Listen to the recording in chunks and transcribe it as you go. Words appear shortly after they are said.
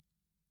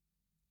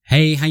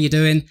Hey, how you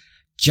doing?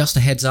 Just a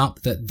heads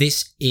up that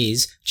this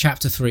is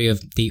chapter 3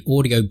 of the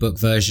audiobook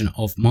version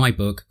of my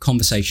book,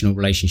 Conversational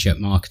Relationship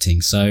Marketing.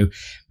 So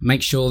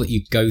make sure that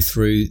you go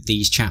through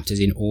these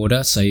chapters in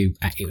order so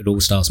it all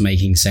starts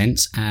making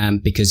sense.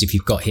 Because if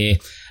you've got here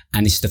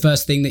and this is the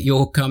first thing that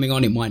you're coming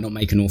on, it might not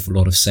make an awful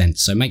lot of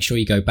sense. So make sure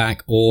you go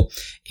back, or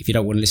if you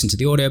don't want to listen to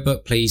the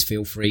audiobook, please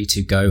feel free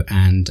to go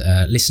and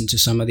listen to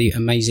some of the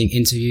amazing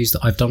interviews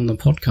that I've done on the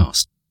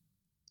podcast.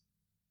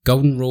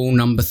 Golden rule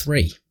number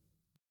 3.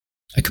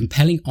 A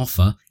compelling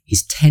offer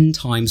is 10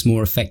 times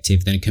more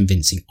effective than a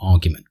convincing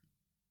argument.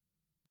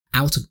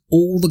 Out of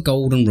all the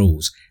golden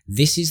rules,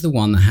 this is the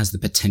one that has the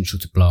potential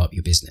to blow up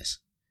your business.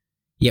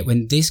 Yet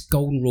when this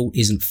golden rule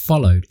isn't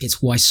followed,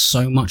 it's why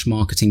so much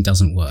marketing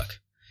doesn't work.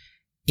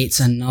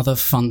 It's another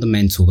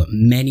fundamental that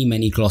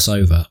many gloss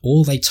over,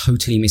 or they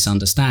totally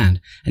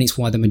misunderstand, and it's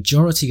why the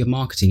majority of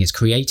marketing is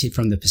created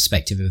from the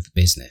perspective of the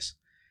business.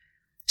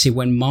 See,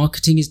 when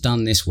marketing is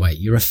done this way,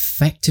 you're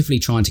effectively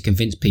trying to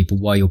convince people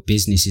why your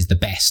business is the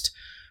best,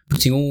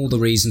 putting all the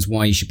reasons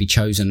why you should be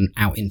chosen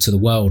out into the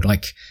world,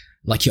 like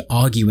you're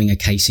arguing a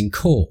case in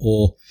court,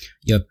 or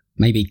you're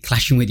maybe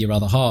clashing with your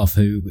other half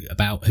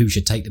about who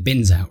should take the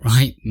bins out,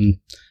 right? And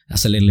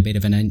that's a little bit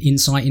of an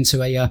insight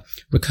into a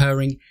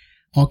recurring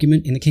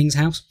argument in the King's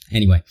house.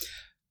 Anyway,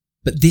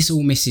 but this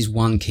all misses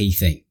one key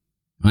thing,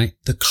 right?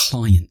 The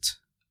client.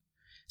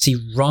 See,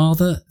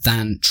 rather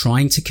than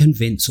trying to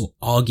convince or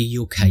argue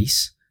your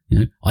case,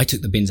 I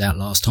took the bins out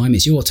last time,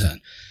 it's your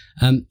turn.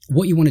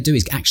 What you want to do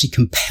is actually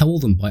compel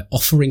them by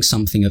offering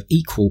something of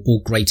equal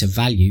or greater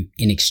value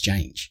in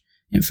exchange.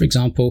 For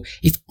example,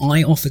 if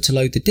I offer to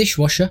load the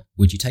dishwasher,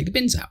 would you take the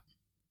bins out?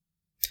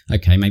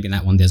 Okay, maybe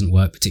that one doesn't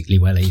work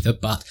particularly well either,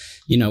 but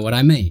you know what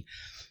I mean.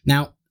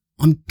 Now,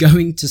 I'm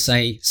going to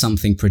say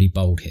something pretty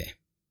bold here.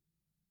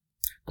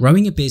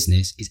 Growing a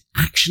business is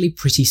actually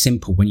pretty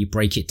simple when you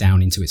break it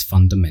down into its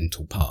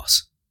fundamental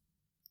parts.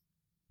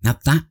 Now,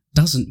 that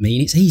doesn't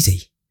mean it's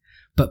easy,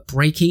 but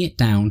breaking it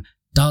down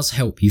does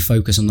help you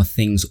focus on the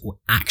things that will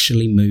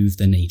actually move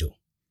the needle.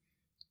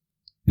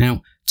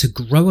 Now, to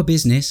grow a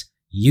business,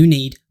 you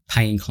need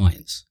paying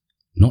clients,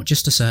 not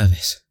just a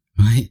service,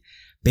 right?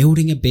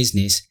 Building a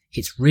business,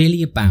 it's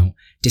really about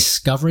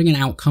discovering an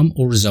outcome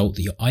or result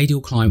that your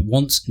ideal client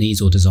wants,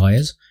 needs, or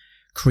desires,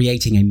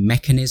 creating a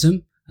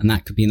mechanism, and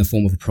that could be in the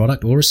form of a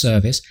product or a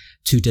service,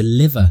 to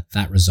deliver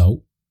that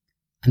result,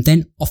 and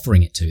then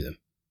offering it to them.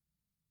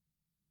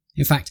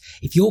 In fact,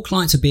 if your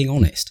clients are being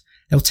honest,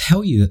 they'll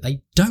tell you that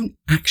they don't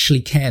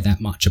actually care that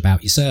much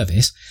about your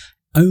service,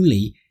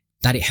 only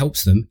that it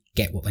helps them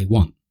get what they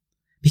want,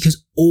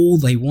 because all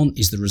they want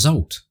is the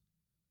result.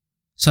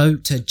 So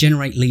to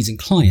generate leads and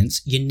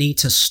clients, you need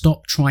to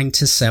stop trying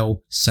to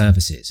sell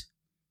services.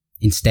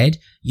 Instead,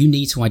 you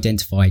need to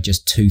identify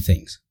just 2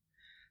 things.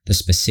 The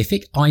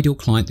specific ideal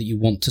client that you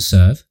want to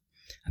serve,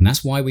 and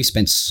that's why we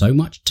spent so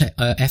much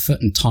effort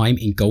and time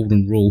in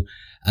Golden Rule,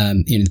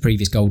 in the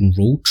previous Golden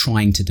Rule,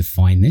 trying to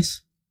define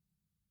this,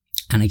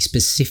 and a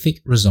specific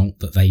result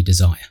that they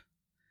desire.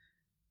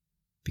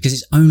 Because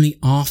it's only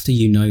after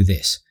you know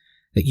this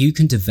that you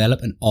can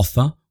develop an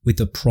offer with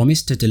the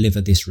promise to deliver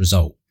this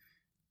result,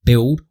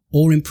 build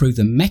or improve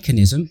the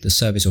mechanism, the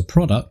service or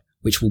product,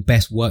 which will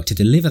best work to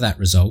deliver that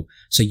result,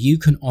 so you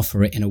can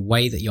offer it in a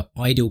way that your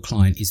ideal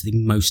client is the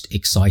most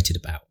excited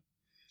about.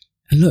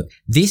 And look,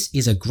 this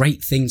is a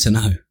great thing to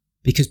know,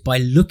 because by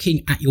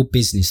looking at your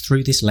business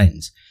through this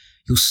lens,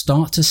 you'll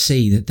start to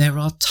see that there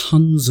are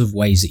tons of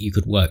ways that you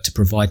could work to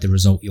provide the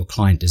result your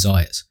client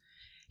desires.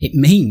 It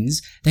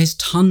means there's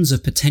tons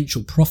of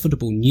potential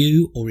profitable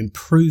new or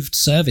improved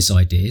service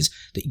ideas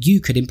that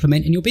you could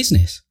implement in your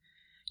business.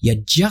 You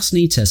just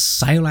need to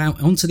sail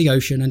out onto the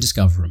ocean and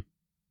discover them.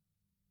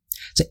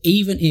 So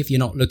even if you're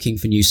not looking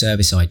for new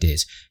service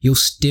ideas, you'll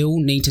still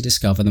need to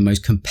discover the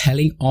most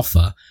compelling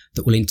offer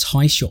that will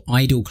entice your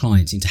ideal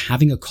clients into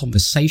having a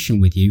conversation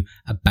with you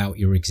about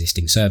your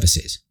existing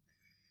services.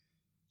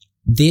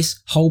 This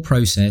whole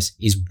process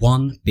is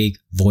one big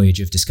voyage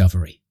of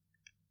discovery.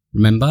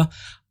 Remember,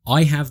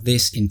 I have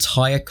this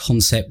entire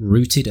concept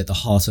rooted at the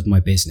heart of my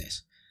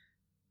business.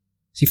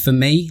 See, for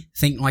me,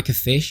 Think Like a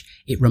Fish,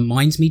 it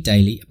reminds me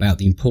daily about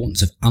the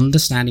importance of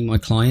understanding my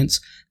clients,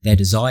 their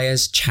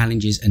desires,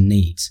 challenges, and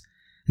needs.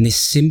 And this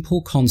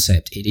simple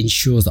concept, it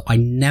ensures that I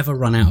never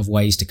run out of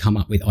ways to come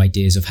up with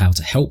ideas of how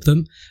to help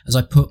them, as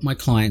I put my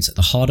clients at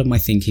the heart of my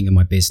thinking and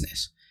my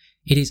business.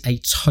 It is a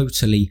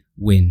totally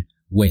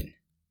win-win.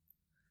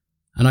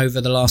 And over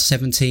the last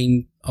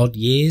 17 odd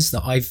years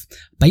that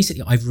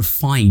I've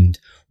refined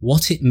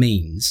what it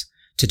means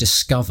to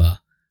discover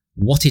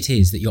what it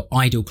is that your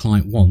ideal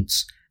client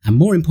wants, and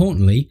more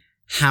importantly,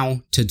 how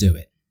to do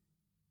it.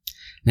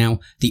 Now,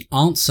 the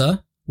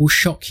answer will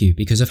shock you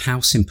because of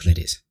how simple it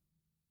is.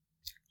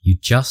 You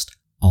just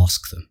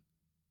ask them.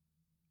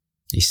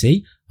 You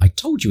see, I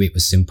told you it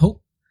was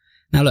simple.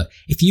 Now look,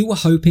 if you were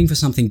hoping for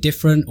something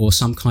different or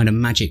some kind of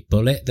magic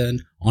bullet, then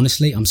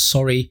honestly, I'm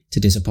sorry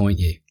to disappoint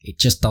you. It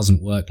just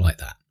doesn't work like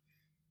that.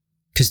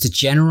 Because to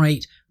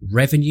generate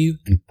revenue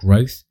and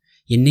growth,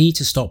 you need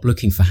to stop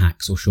looking for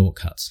hacks or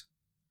shortcuts.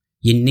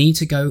 You need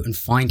to go and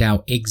find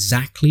out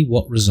exactly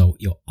what result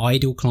your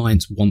ideal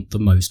clients want the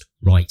most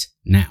right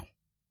now,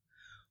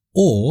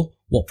 or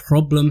what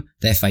problem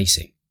they're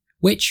facing,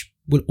 which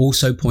will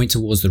also point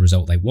towards the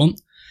result they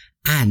want.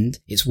 And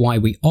it's why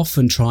we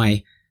often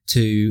try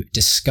to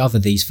discover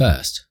these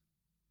first.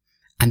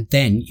 And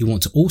then you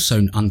want to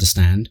also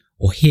understand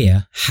or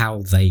hear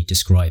how they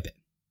describe it.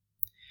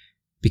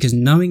 Because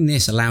knowing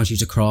this allows you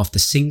to craft the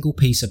single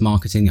piece of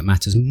marketing that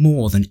matters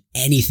more than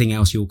anything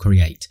else you'll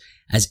create,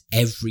 as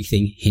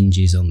everything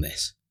hinges on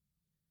this.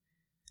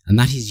 And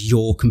that is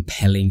your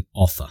compelling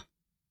offer.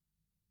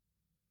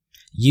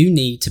 You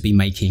need to be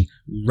making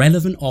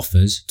relevant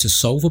offers to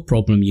solve a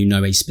problem you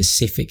know a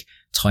specific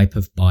type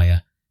of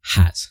buyer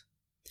has.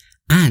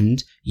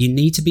 And you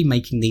need to be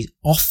making these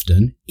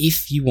often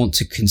if you want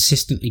to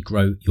consistently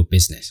grow your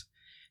business.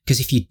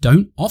 Because if you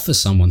don't offer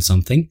someone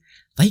something,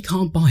 they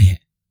can't buy it.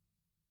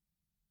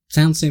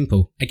 Sounds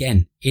simple.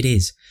 Again, it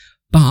is.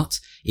 But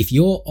if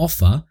your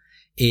offer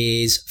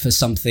is for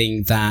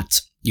something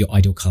that your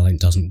ideal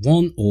client doesn't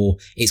want, or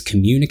it's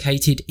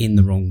communicated in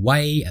the wrong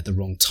way at the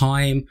wrong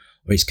time,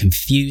 or it's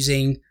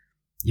confusing,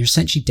 you're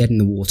essentially dead in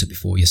the water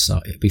before you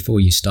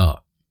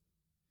start.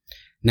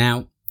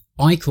 Now,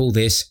 I call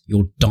this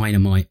your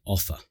dynamite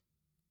offer.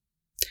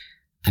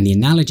 And the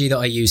analogy that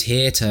I use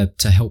here to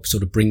help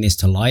sort of bring this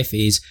to life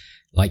is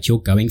like you're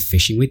going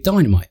fishing with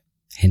dynamite,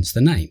 hence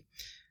the name.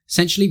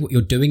 Essentially, what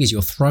you're doing is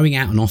you're throwing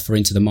out an offer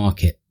into the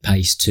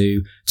marketplace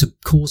to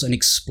cause an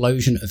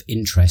explosion of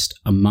interest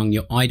among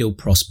your ideal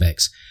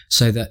prospects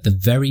so that the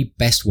very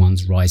best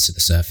ones rise to the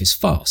surface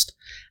fast.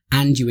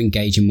 And you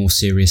engage in more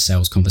serious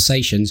sales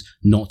conversations,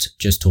 not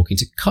just talking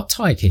to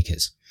tire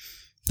kickers.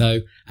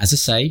 Though, as I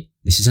say,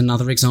 this is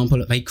another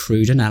example of a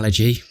crude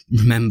analogy.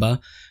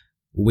 Remember,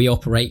 we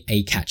operate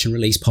a catch and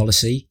release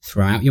policy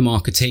throughout your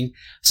marketing.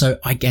 So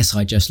I guess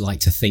I just like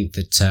to think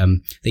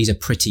that these are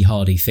pretty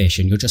hardy fish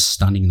and you're just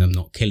stunning them,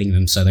 not killing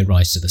them, so they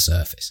rise to the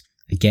surface.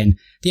 Again,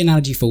 the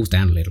analogy falls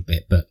down a little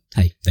bit, but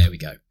hey, there we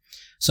go.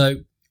 So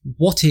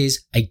what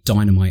is a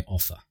dynamite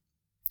offer?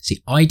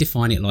 See, I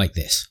define it like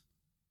this.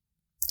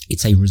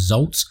 It's a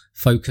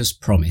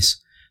results-focused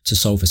promise to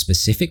solve a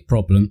specific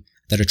problem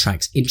that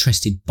attracts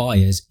interested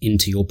buyers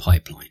into your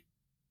pipeline.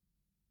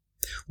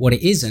 What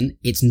it isn't,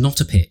 it's not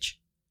a pitch.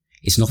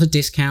 It's not a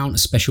discount, a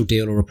special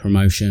deal, or a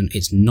promotion.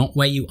 It's not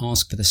where you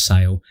ask for the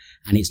sale,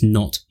 and it's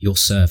not your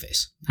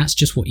service. That's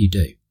just what you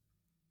do.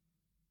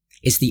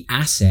 It's the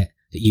asset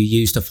that you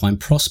use to find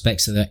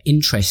prospects that are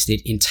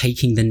interested in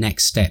taking the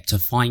next step to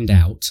find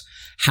out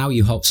how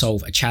you help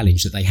solve a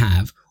challenge that they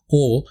have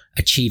or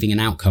achieving an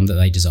outcome that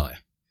they desire.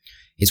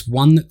 It's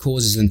one that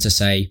causes them to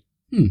say,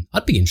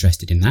 I'd be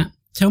interested in that.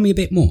 Tell me a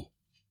bit more.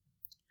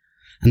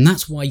 And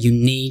that's why you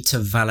need to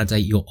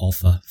validate your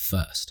offer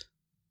first.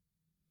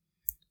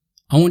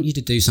 I want you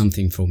to do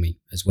something for me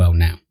as well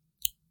now.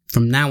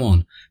 From now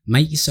on,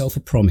 make yourself a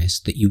promise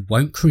that you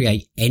won't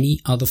create any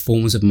other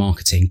forms of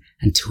marketing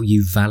until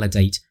you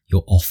validate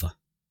your offer.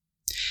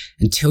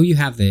 Until you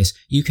have this,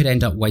 you could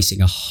end up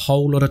wasting a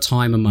whole lot of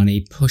time and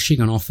money pushing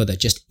an offer that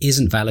just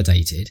isn't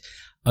validated,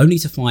 only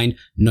to find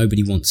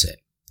nobody wants it.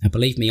 Now,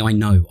 believe me, I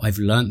know. I've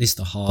learned this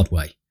the hard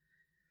way.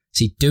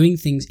 See, doing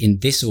things in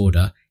this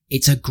order,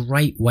 it's a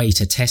great way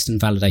to test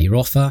and validate your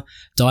offer,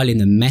 dial in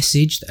the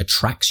message that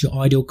attracts your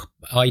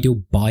ideal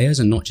buyers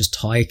and not just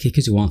tire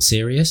kickers who aren't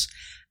serious,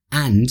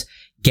 and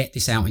get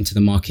this out into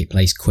the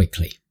marketplace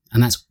quickly.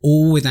 And that's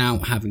all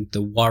without having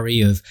the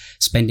worry of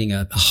spending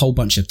a whole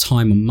bunch of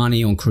time and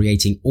money on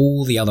creating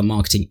all the other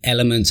marketing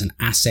elements and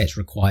assets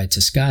required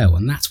to scale.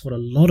 And that's what a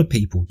lot of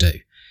people do.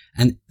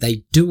 And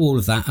they do all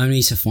of that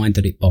only to find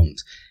that it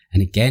bombs.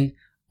 And again,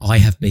 I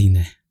have been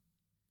there.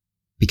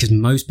 Because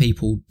most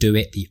people do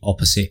it the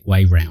opposite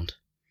way round.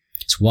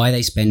 It's why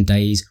they spend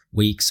days,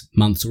 weeks,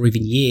 months, or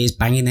even years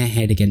banging their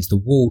head against the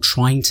wall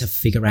trying to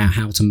figure out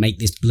how to make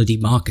this bloody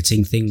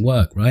marketing thing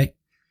work, right?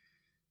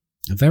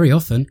 And very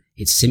often,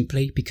 it's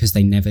simply because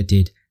they never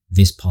did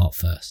this part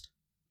first.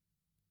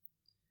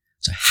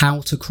 So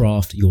how to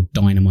craft your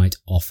dynamite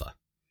offer.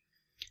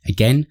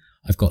 Again,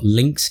 I've got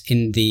links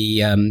in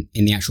the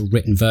actual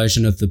written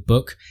version of the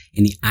book,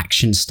 in the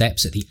action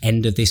steps at the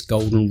end of this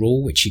golden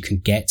rule, which you can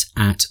get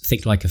at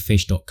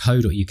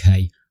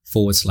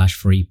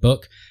thinklikeafish.co.uk/free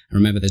book. And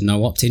remember, there's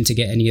no opt-in to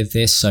get any of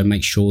this, so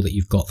make sure that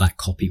you've got that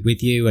copy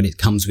with you, and it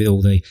comes with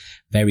all the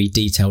very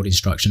detailed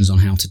instructions on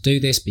how to do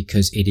this,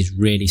 because it is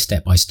really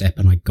step by step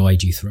and I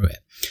guide you through it.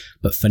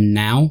 But for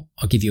now,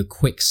 I'll give you a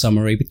quick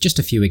summary with just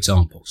a few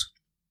examples.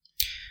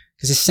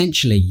 Because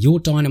essentially,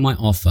 your dynamite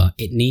offer,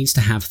 it needs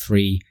to have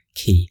three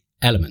key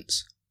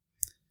elements.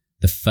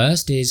 The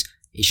first is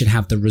it should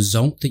have the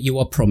result that you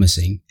are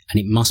promising, and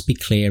it must be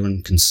clear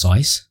and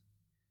concise.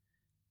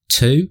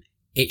 2,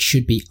 it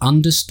should be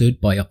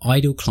understood by your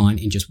ideal client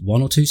in just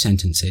 1 or 2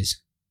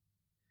 sentences.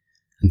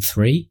 And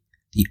 3,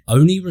 the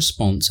only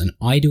response an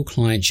ideal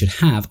client should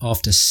have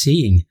after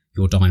seeing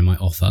your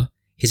dynamite offer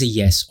is a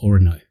yes or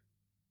a no.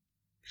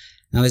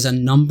 Now, there's a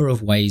number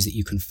of ways that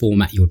you can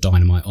format your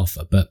dynamite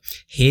offer, but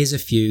here's a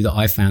few that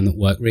I found that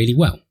work really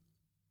well.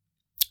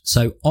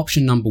 So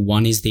option number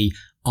 1 is the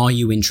 "Are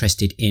you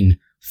interested in"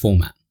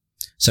 format.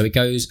 So it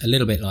goes a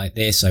little bit like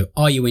this. So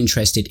are you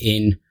interested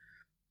in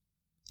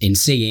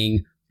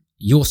seeing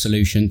your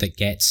solution that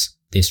gets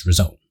this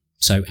result?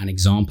 So an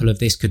example of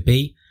this could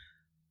be,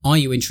 are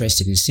you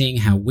interested in seeing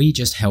how we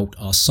just helped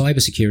our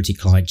cybersecurity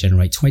client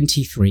generate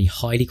 23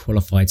 highly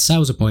qualified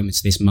sales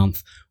appointments this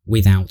month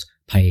without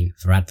paying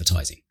for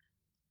advertising?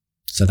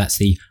 So that's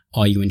the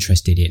 "Are you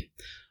interested in?"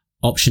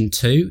 Option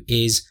 2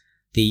 is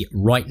the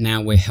 "Right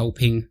now we're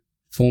helping"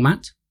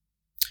 format.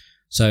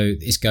 So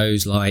this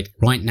goes like,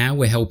 right now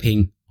we're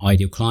helping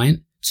ideal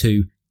client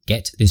to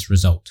get this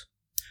result.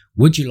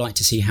 Would you like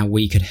to see how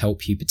we could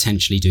help you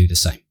potentially do the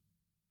same?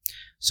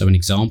 So an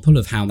example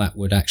of how that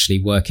would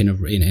actually work in a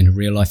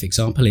real life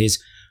example is,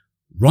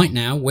 right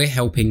now we're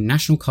helping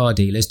national car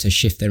dealers to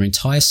shift their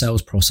entire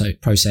sales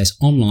process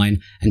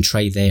online and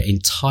trade their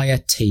entire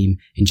team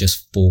in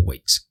just 4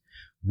 weeks.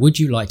 Would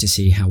you like to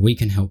see how we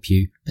can help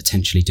you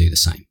potentially do the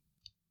same?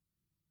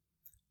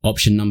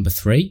 Option number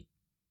 3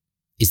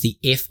 is the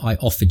 "If I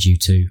offered you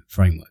to"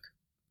 framework.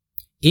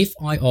 If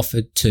I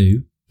offered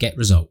to get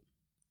result,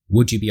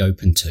 would you be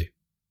open to?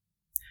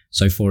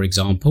 So for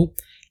example,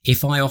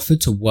 if I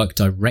offered to work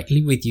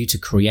directly with you to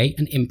create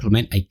and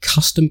implement a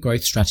custom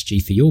growth strategy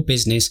for your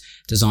business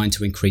designed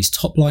to increase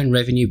top line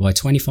revenue by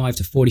 25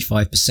 to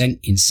 45%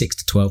 in 6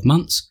 to 12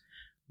 months,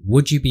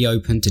 would you be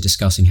open to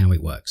discussing how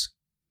it works?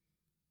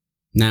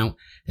 Now,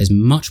 there's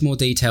much more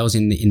details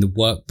in the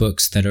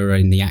workbooks that are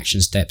in the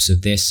action steps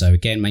of this. So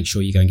again, make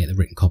sure you go and get the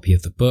written copy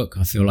of the book.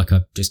 I feel like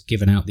I've just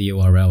given out the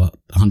URL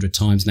 100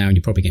 times now and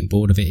you're probably getting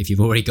bored of it if you've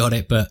already got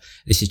it, but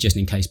this is just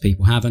in case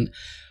people haven't.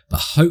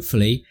 But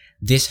hopefully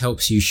this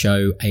helps you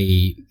show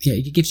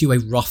it gives you a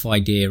rough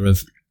idea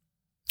of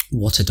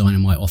what a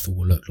dynamite offer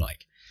will look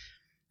like.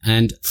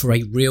 And for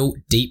a real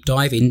deep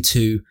dive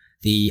into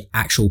the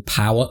actual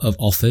power of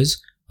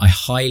offers, I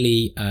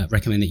highly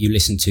recommend that you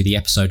listen to the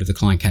episode of the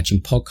Client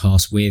Catching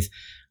podcast with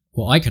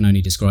what I can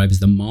only describe as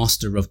the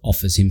master of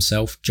offers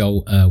himself,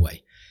 Joel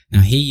Irway.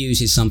 Now, he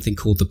uses something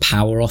called the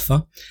power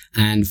offer,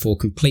 and for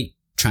complete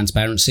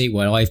transparency,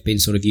 where I've been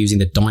sort of using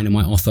the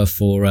dynamite offer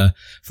for a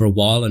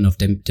while, and I've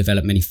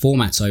developed many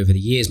formats over the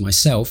years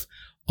myself.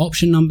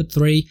 Option number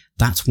 3,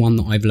 that's one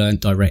that I've learned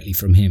directly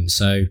from him.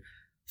 So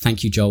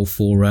thank you, Joel,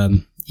 for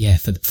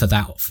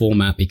that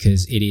format,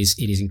 because it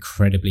is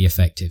incredibly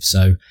effective.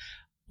 So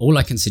all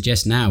I can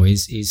suggest now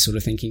is sort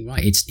of thinking,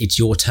 right, it's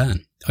your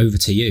turn, over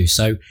to you.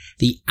 So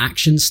the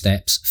action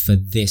steps for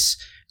this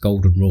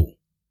golden rule: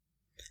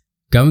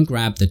 go and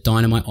grab the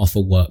Dynamite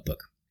Offer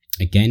Workbook.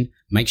 Again,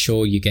 make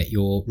sure you get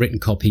your written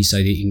copy so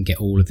that you can get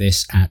all of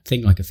this at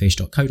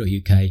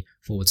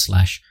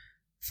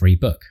thinklikeafish.co.uk/free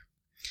book.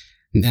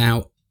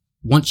 Now,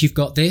 once you've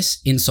got this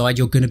inside,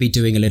 you're going to be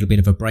doing a little bit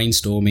of a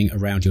brainstorming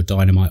around your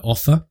Dynamite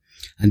offer.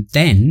 And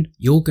then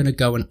you're going to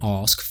go and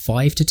ask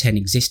 5 to 10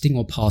 existing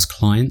or past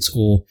clients,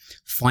 or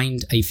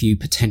find a few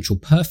potential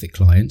perfect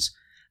clients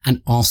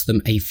and ask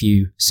them a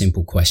few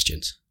simple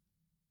questions.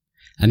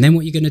 And then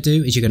what you're going to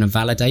do is you're going to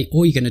validate,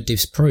 or you're going to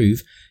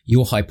disprove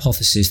your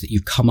hypothesis that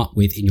you've come up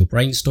with in your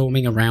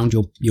brainstorming around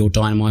your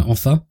dynamite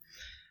offer.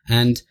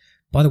 And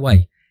by the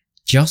way,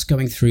 just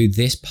going through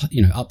this,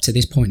 up to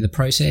this point in the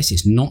process,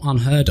 is not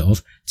unheard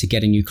of to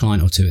get a new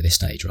client or two at this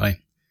stage, right?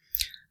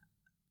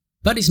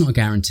 But it's not a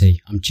guarantee.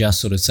 I'm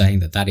just sort of saying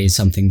that is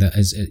something that,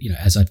 as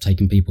I've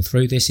taken people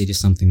through this, it is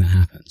something that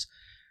happens.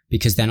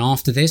 Because then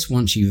after this,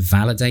 once you've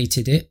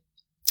validated it,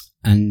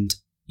 and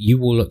you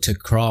will look to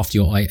craft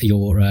your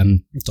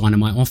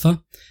dynamite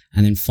offer,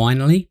 and then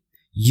finally,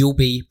 you'll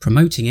be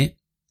promoting it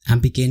and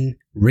begin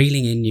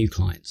reeling in new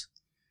clients.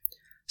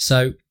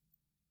 So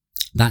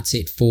that's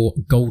it for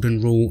golden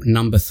rule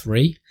number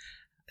 3.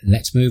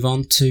 Let's move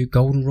on to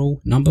golden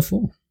rule number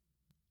 4.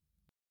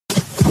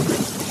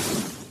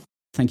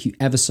 Thank you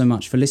ever so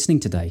much for listening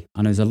today.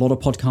 I know there's a lot of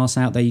podcasts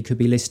out there you could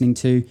be listening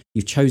to.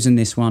 You've chosen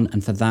this one,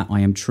 and for that,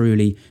 I am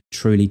truly,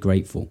 truly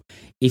grateful.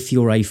 If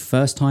you're a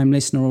first-time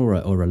listener or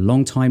a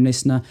long-time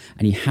listener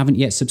and you haven't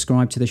yet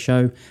subscribed to the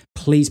show,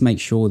 please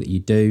make sure that you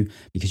do,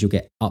 because you'll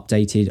get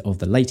updated of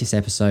the latest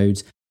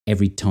episodes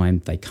every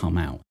time they come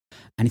out.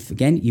 And if,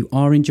 again, you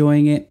are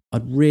enjoying it,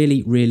 I'd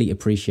really, really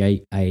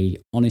appreciate a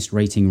honest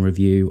rating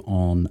review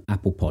on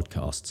Apple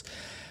Podcasts.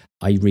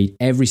 I read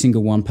every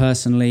single one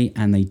personally,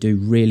 and they do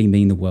really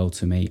mean the world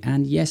to me.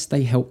 And yes,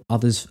 they help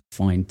others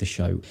find the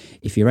show.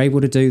 If you're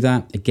able to do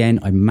that, again,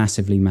 I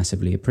massively,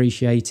 massively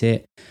appreciate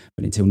it.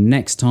 But until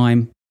next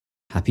time,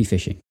 happy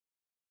fishing.